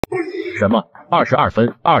什么22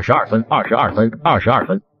分、22分、22分、22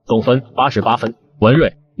分，总分88分？文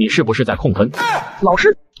瑞，你是不是在控分？老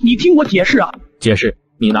师，你听我解释啊！解释？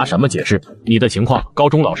你拿什么解释？你的情况，高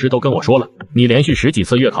中老师都跟我说了，你连续10几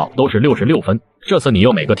次月考都是66分，这次你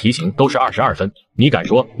又每个题型都是22分，你敢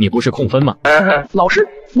说你不是控分吗？老师，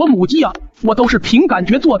我母鸡啊，我都是凭感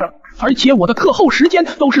觉做的，而且我的课后时间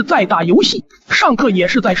都是在打游戏，上课也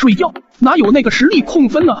是在睡觉，哪有那个实力控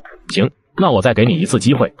分呢？行，那我再给你一次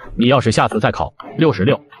机会，你要是下次再考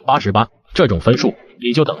66、88这种分数，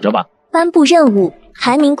你就等着吧。颁布任务，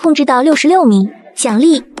排名控制到66名，奖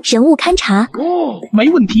励人物勘察。没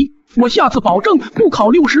问题，我下次保证不考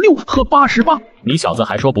66和88。你小子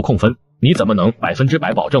还说不控分，你怎么能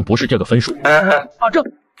100%保证不是这个分数？这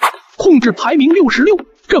控制排名66，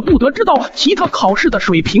这不得知道其他考试的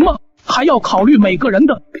水平吗？还要考虑每个人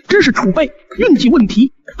的知识储备、运气问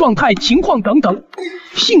题、状态情况等等。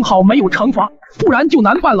幸好没有惩罚，不然就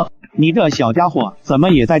难办了。你这小家伙怎么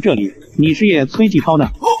也在这里？你是叶崔继涛呢？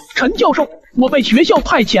陈教授，我被学校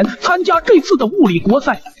派遣参加这次的物理国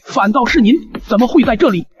赛，反倒是您，怎么会在这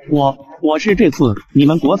里？我是这次你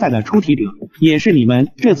们国赛的出题者，也是你们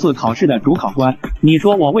这次考试的主考官。你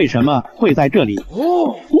说我为什么会在这里？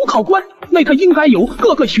主考官，那他应该有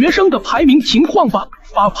各个学生的排名情况吧？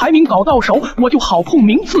把排名搞到手，我就好控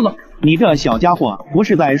名次了。你这小家伙不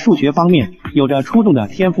是在数学方面有着出众的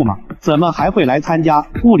天赋吗？怎么还会来参加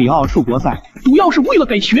物理奥数国赛？主要是为了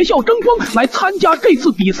给学校争光来参加这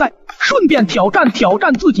次比赛，顺便挑战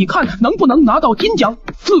自己，看能不能拿到金奖。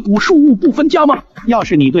自古数物不分家嘛。要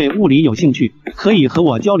是你对物理有兴趣，可以和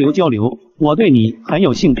我交流交流，我对你很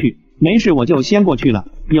有兴趣。没事，我就先过去了，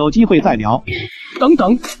有机会再聊。等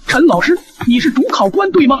等，陈老师，你是主考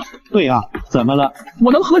官对吗？对啊，怎么了？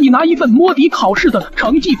我能和你拿一份摸底考试的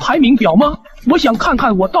成绩排名表吗？我想看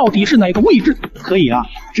看我到底是哪个位置。可以啊，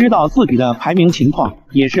知道自己的排名情况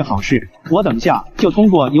也是好事，我等下就通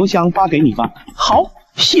过邮箱发给你吧。好，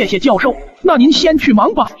谢谢教授，那您先去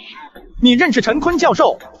忙吧。你认识陈坤教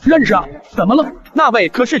授？认识啊，怎么了？那位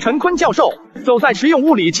可是陈坤教授，走在实用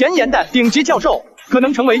物理前沿的顶级教授，可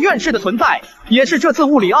能成为院士的存在，也是这次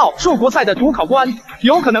物理奥数国赛的主考官，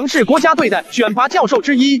有可能是国家队的选拔教授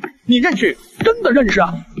之一。你认识？真的认识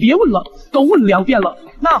啊？别问了，都问2遍了。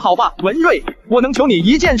那好吧，文瑞，我能求你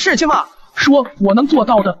一件事情吗？说我能做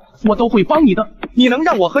到的，我都会帮你的。你能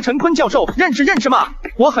让我和陈坤教授认识吗？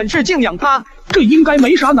我很是敬仰他。这应该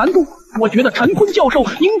没啥难度，我觉得陈坤教授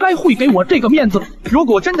应该会给我这个面子。如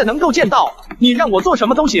果真的能够见到，你让我做什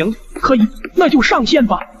么都行。可以，那就上线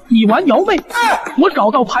吧。你玩摇妹，我找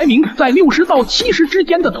到排名在60到70之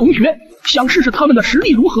间的同学，想试试他们的实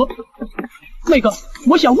力如何。那个，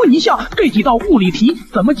我想问一下，这几道物理题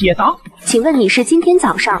怎么解答？请问你是今天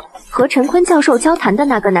早上和陈坤教授交谈的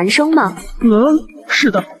那个男生吗？是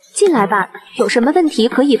的。进来吧，有什么问题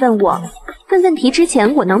可以问我。问问题之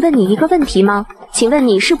前，我能问你一个问题吗？请问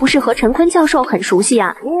你是不是和陈坤教授很熟悉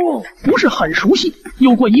啊？不是很熟悉，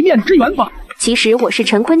有过一面之缘吧。其实我是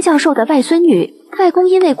陈坤教授的外孙女，外公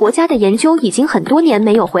因为国家的研究已经很多年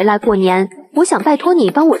没有回来过年，我想拜托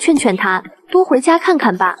你帮我劝劝他，多回家看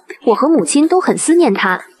看吧，我和母亲都很思念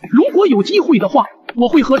他。如果有机会的话，我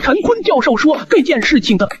会和陈坤教授说这件事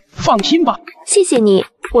情的，放心吧。谢谢你，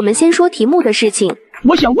我们先说题目的事情。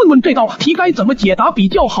我想问问这道题该怎么解答比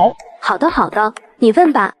较好？好的，你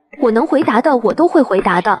问吧，我能回答的我都会回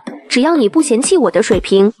答的，只要你不嫌弃我的水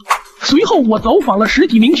平。随后我走访了10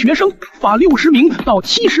几名学生，把60名到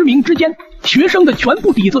70名之间学生的全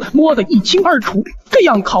部底子摸得一清二楚，这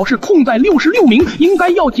样考试控在66名应该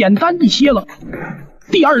要简单一些了。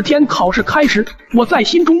第2天考试开始，我在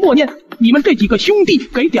心中默念，你们这几个兄弟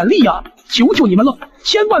给点力啊，求求你们了，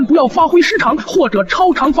千万不要发挥失常或者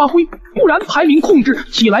超常发挥，不然排名控制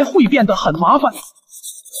起来会变得很麻烦。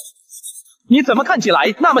你怎么看起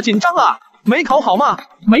来那么紧张啊？没考好吗？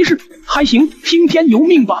没事，还行，听天由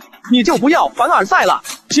命吧。你就不要凡尔赛了，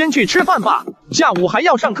先去吃饭吧，下午还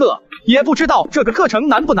要上课，也不知道这个课程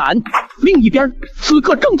难不难。另一边，此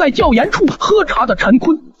刻正在教研处喝茶的陈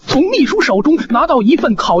坤从秘书手中拿到一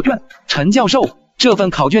份考卷。陈教授，这份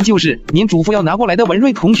考卷就是您嘱咐要拿过来的文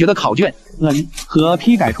瑞同学的考卷。和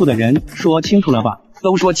批改处的人说清楚了吧？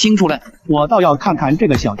都说清楚了。我倒要看看这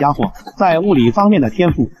个小家伙在物理方面的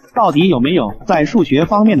天赋到底有没有在数学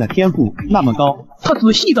方面的天赋那么高。他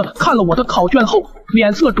仔细的看了我的考卷后，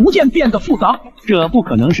脸色逐渐变得复杂。这不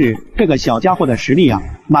可能是这个小家伙的实力啊！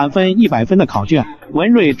满分100分的考卷，文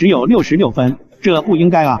瑞只有66分，这不应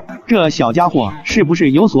该啊！这小家伙是不是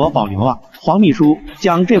有所保留啊？黄秘书，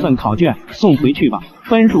将这份考卷送回去吧。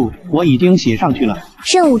分数我已经写上去了。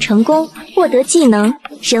任务成功，获得技能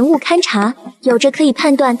人物勘察，有着可以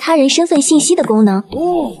判断他人身份信息的功能。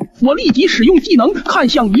哦，我立即使用技能看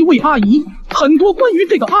向一位阿姨，很多关于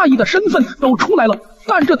这个阿姨的身份都出来了，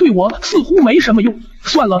但这对我似乎没什么用。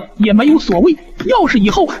算了，也没有所谓，要是以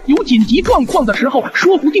后有紧急状况的时候，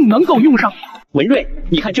说不定能够用上。文瑞，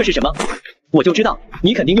你看这是什么？我就知道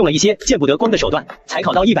你肯定用了一些见不得光的手段才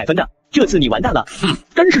考到100分的，这次你完蛋了。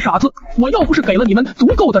真是傻子，我要不是给了你们足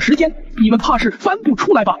够的时间，你们怕是翻不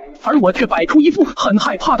出来吧？而我却摆出一副很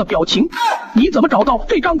害怕的表情。你怎么找到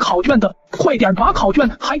这张考卷的？快点把考卷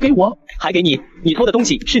还给我。还给你？你偷的东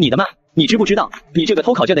西是你的吗？你知不知道，你这个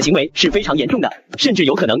偷考卷的行为是非常严重的，甚至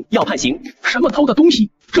有可能要判刑。什么偷的东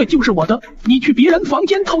西？这就是我的。你去别人房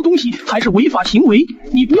间偷东西才是违法行为，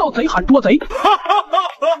你不要贼喊捉贼。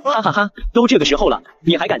哈哈哈，都这个时候了，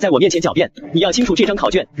你还敢在我面前狡辩？你要清楚，这张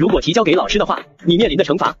考卷如果提交给老师的话，你面临的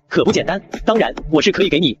惩罚可不简单。当然，我是可以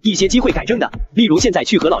给你一些机会改正的，例如现在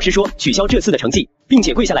去和老师说取消这次的成绩，并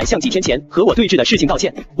且跪下来向几天前和我对峙的事情道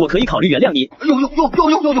歉，我可以考虑原谅你。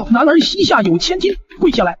男儿膝下有千金，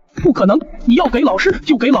跪下来。不可能，你要给老师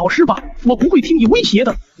就给老师吧，我不会听你威胁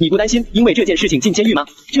的。你不担心因为这件事情进监狱吗？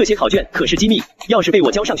这些考卷可是机密，要是被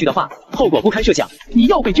我交上去的话，后果不堪设想。你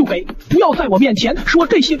要给就给，不要在我面前说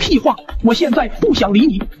这些屁话，我现在不想理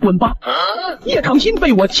你，滚吧。叶长新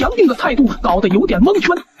被我强硬的态度搞得有点蒙圈。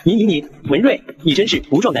你，文瑞，你真是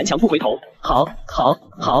不撞南墙不回头。好，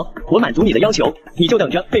我满足你的要求，你就等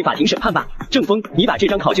着被法庭审判吧。郑峰，你把这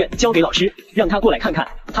张考卷交给老师，让他过来看看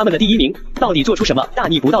他们的第1名到底做出什么大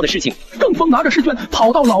逆不道的事情。郑峰拿着试卷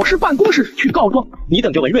跑到老师办公室去告状。你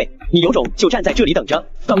等着，文瑞，你有种就站在这里等着。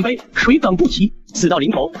等呗，谁等不起？死到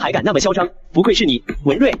临头还敢那么嚣张，不愧是你，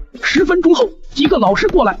文瑞。10分钟后，几个老师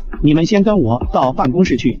过来，你们先跟我到办公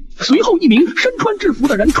室去。随后一名身穿制服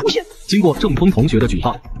的人出现。经过郑峰同学的举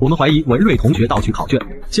报，我们怀疑文瑞同学盗取考卷，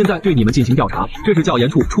现在对你们进行调查。这是教研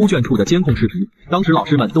处出卷处的监控视频，当时老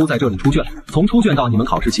师们都在这里出卷，从出卷到你们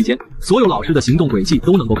考试期间，所有老师的行动轨迹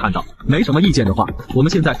都能够看到。没什么意见的话，我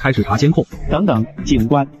们现在开始查监控。等等，警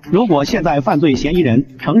官，如果现在犯罪嫌疑人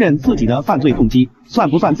承认自己的犯罪动机，算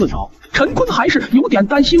不算自首？陈坤还是有点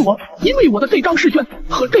担心我，因为我的这张试卷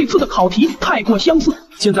和这次的考题太过相似。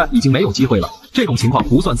现在已经没有机会了，这种情况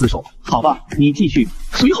不算自首。好吧，你继续。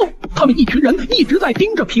随后，他们一群人一直在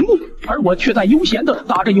盯着屏幕，而我却在悠闲地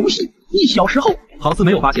打着游戏。1小时后，好似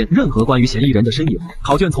没有发现任何关于嫌疑人的身影，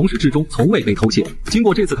考卷从始至终从未被偷窃。经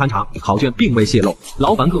过这次勘查，考卷并未泄露。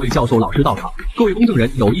劳烦各位教授老师到场，各位公证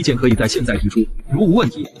人有意见可以在现在提出，如无问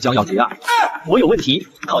题将要结案。我有问题，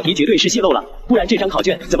考题绝对是泄露了，不然这张考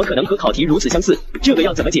卷怎么可能和考题如此相似？这个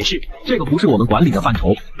要怎么解释？这个不是我们管理的范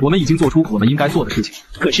畴，我们已经做出我们应该做的事情。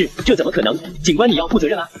可是这怎么可能？警官你要负责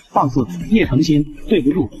任啊！放肆，叶诚心，对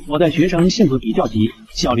不住，我的学生性子比较急，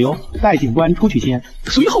小刘带警官出去先。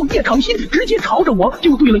随后叶诚心直接朝着我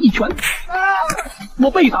就对了一拳，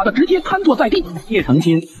我被打的直接瘫坐在地。叶诚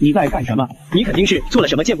心，你在干什么？你肯定是做了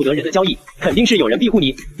什么见不得人的交易，肯定是有人庇护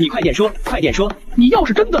你，你快点说，快点说！你要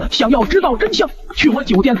是真的想要知道真相，去我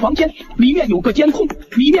酒店房间，里面有个监控，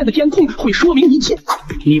里面的监控会说明一切。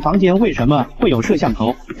你房间为什么会有摄像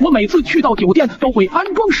头？我每次去到酒店都会安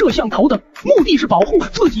装摄像头的，目的是保护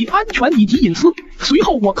自己安全以及隐私。随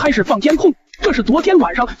后我开始放监控。这是昨天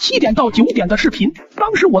晚上7点到9点的视频，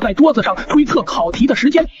当时我在桌子上推测考题的时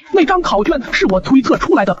间，那张考卷是我推测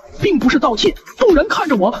出来的，并不是盗窃。众人看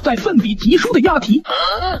着我在奋笔疾书的押题，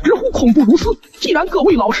直呼恐怖如斯。既然各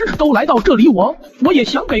位老师都来到这里，我也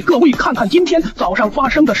想给各位看看今天早上发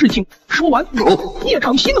生的事情。说完，叶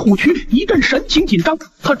场新虎区一阵神情紧张，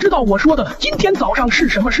他知道我说的今天早上是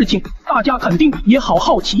什么事情。大家肯定也好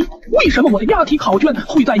好奇，为什么我的押题考卷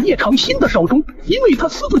会在叶场新的手中？因为他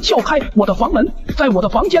私自撬开我的房门，在我的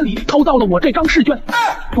房间里偷到了我这张试卷。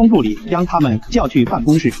钟助理将他们叫去办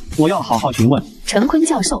公室，我要好好询问。陈坤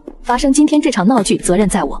教授，发生今天这场闹剧责任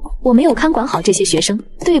在我，我没有看管好这些学生，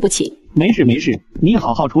对不起。没事，你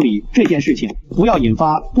好好处理这件事情，不要引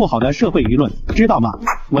发不好的社会舆论，知道吗？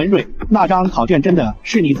文瑞，那张考卷真的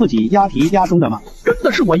是你自己押题押中的吗？真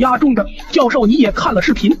的是我押中的，教授你也看了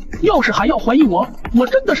视频，要是还要怀疑我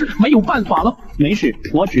真的是没有办法了。没事，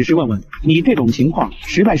我只是问问，你这种情况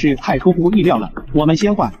实在是太出乎意料了。我们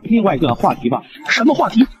先换另外一个话题吧。什么话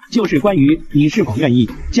题？就是关于你是否愿意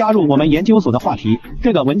加入我们研究所的话题。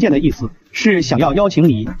这个文件的意思是想要邀请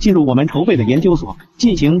你进入我们筹备的研究所，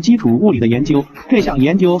进行基础物理的研究。这项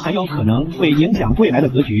研究很有可能会影响未来的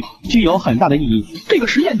格局，具有很大的意义。这个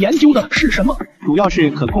实验研究的是什么？主要是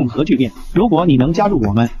可控核聚变。如果你能加入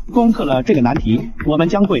我们，攻克了这个难题，我们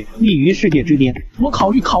将会立于世界之巅。我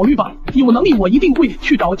考虑吧，有能力我一定会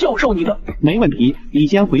去找教授你的。没问题，你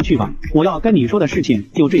先回去吧，我要跟你说的事情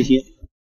就这些。